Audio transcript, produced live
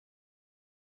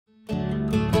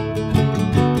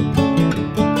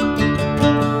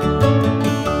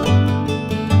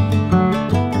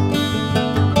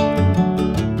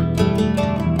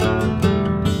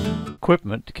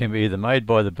Equipment can be either made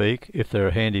by the BEEK if they're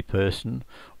a handy person,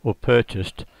 or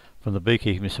purchased from the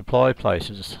beekeeping supply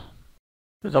places.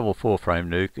 The double 4-frame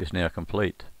nuke is now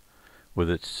complete, with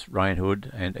its rain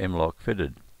hood and M-lock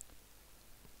fitted.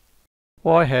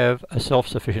 Why have a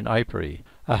self-sufficient apiary?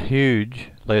 A huge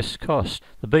less cost.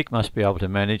 The BEEK must be able to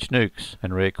manage nukes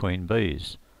and rare queen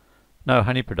bees. No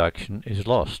honey production is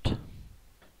lost.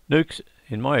 Nukes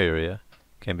in my area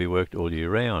can be worked all year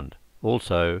round.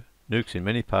 Also, nukes in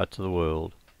many parts of the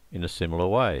world in a similar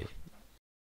way.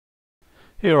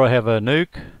 Here I have a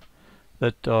nuke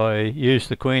that I use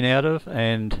the queen out of,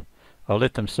 and I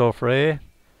let them self-rear,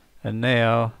 and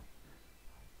now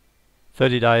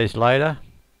 30 days later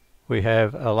we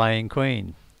have a laying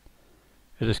queen.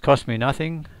 It has cost me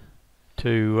nothing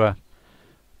to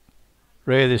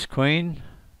rear this queen,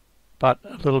 but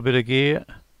a little bit of gear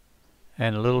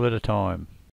and a little bit of time.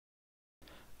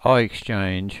 I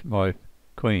exchange my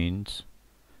queens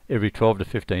every 12 to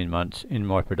 15 months in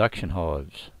my production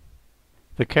hives.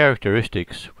 The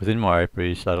characteristics within my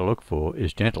apiaries that I look for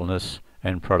is gentleness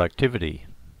and productivity.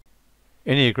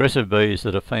 Any aggressive bees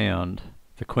that are found,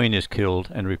 the queen is killed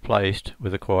and replaced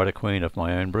with a quieter queen of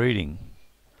my own breeding.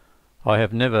 I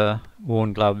have never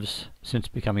worn gloves since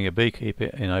becoming a beekeeper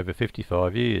in over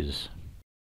 55 years.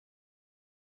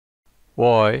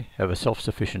 Why have a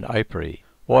self-sufficient apiary?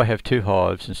 Why have 2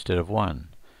 hives instead of 1?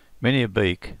 Many a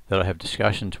beak that I have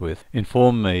discussions with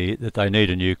inform me that they need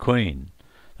a new queen.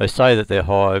 They say that their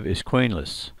hive is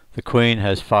queenless. The queen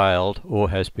has failed or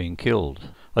has been killed.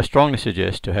 I strongly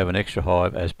suggest to have an extra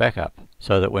hive as backup,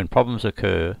 so that when problems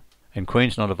occur and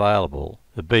queen's not available,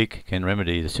 the beak can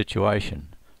remedy the situation.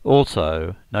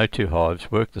 Also, no 2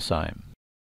 hives work the same.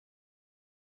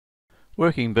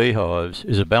 Working beehives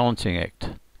is a balancing act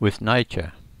with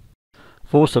nature.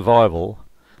 For survival,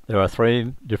 there are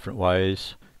 3 different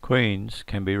ways queens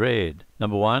can be reared.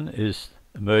 Number 1 is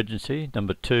emergency,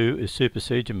 number 2 is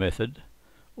supersedure method,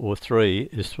 or 3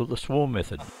 is the swarm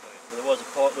method. There was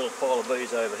a little pile of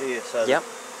bees over here, so the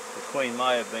queen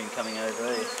may have been coming over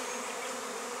here.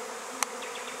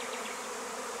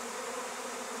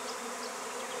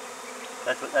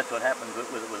 That's what happens with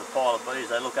a pile of bees.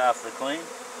 They look after the queen.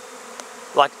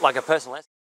 Like a personal lesson.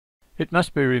 It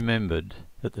must be remembered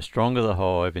that the stronger the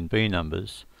hive in bee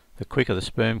numbers, the quicker the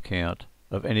sperm count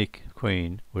of any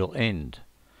queen will end,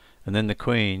 and then the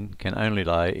queen can only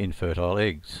lay infertile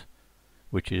eggs,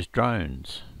 which is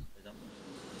drones.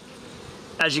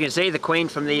 As you can see, the queen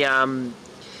from the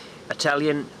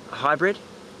Italian hybrid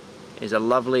is a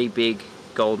lovely big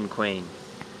golden queen.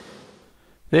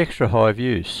 The extra hive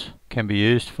use can be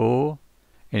used for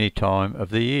any time of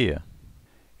the year.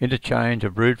 Interchange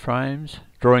of brood frames,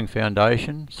 drawing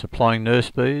foundation, supplying nurse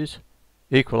bees,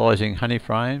 equalising honey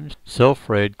frames,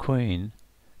 self-reared queen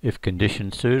if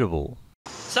conditions suitable.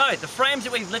 So the frames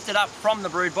that we've lifted up from the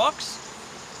brood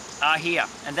box are here,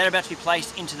 and they're about to be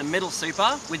placed into the middle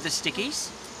super with the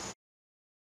stickies.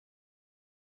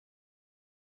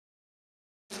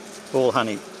 All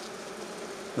honey.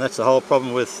 And that's the whole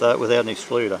problem without an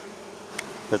excluder.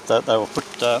 But they will put,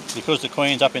 because the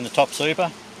queen's up in the top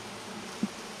super,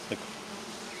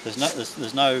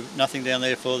 there's nothing down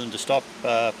there for them to stop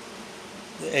the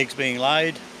eggs being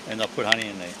laid, and they'll put honey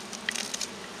in there.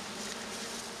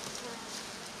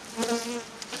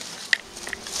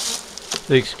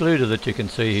 The excluder that you can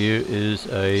see here is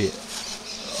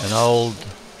an old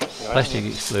plastic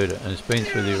excluder, and it's been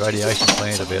through the irradiation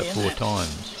plant about 4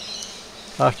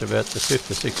 times. After about the 5th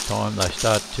or 6th time they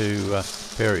start to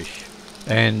perish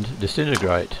and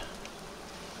disintegrate.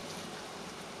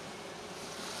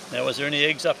 Now, was there any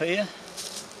eggs up here?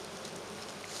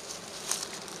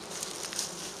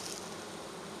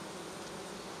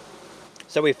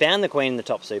 So we found the queen in the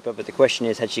top super, but the question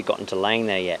is, had she gotten to laying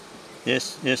there yet?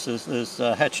 Yes, there's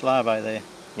hatched larvae there.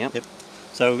 Yep.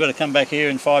 So we've got to come back here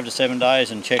in 5 to 7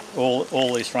 days and check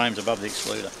all these frames above the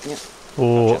excluder. Yep.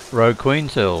 For rogue queen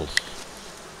cells.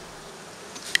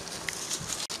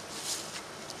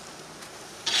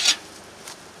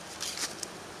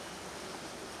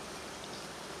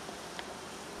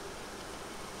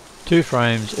 Two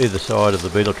frames either side of the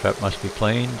beetle trap must be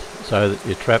cleaned so that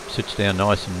your trap sits down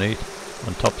nice and neat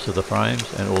on tops of the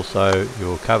frames, and also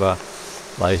your cover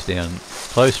lays down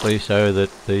closely so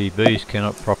that the bees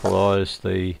cannot propolise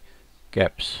the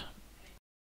gaps.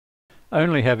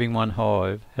 Only having one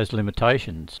hive has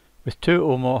limitations. With 2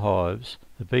 or more hives,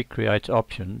 the BEEK creates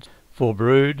options for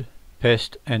brood,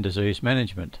 pest and disease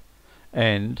management,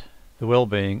 and the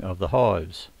well-being of the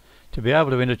hives. To be able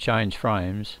to interchange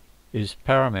frames is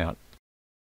paramount.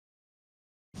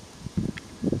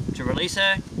 To release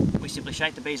her, we simply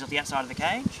shake the bees off the outside of the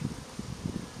cage.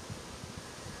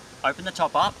 open the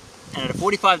top up, and at a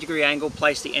 45-degree angle,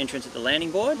 place the entrance at the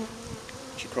landing board.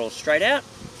 She crawls straight out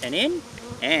and in,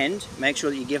 and make sure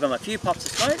that you give them a few puffs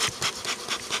of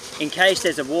smoke. In case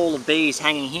there's a wall of bees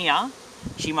hanging here,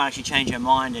 she might actually change her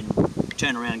mind and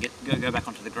turn around and go back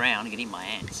onto the ground and get in my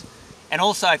ants. And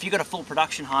also, if you've got a full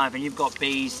production hive and you've got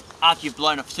bees, after you've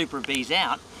blown a super of bees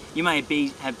out, you may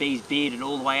have bees bearded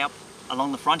all the way up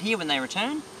along the front here when they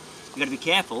return. You've got to be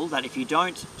careful that if you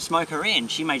don't smoke her in,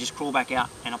 she may just crawl back out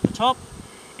and up the top.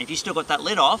 And if you still got that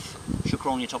lid off, she'll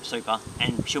crawl in your top super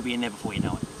and she'll be in there before you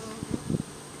know it.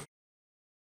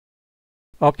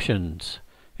 Options.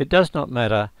 It does not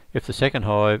matter if the second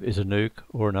hive is a nuke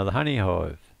or another honey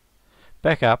hive.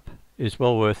 Backup is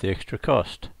well worth the extra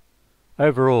cost.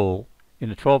 Overall,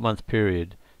 in a 12-month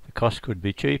period, the cost could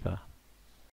be cheaper.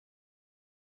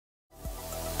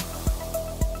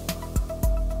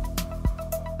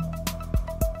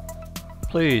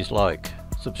 Please like,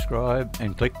 subscribe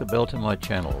and click the bell to my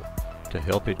channel to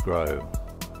help it grow.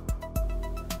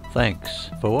 Thanks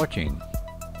for watching.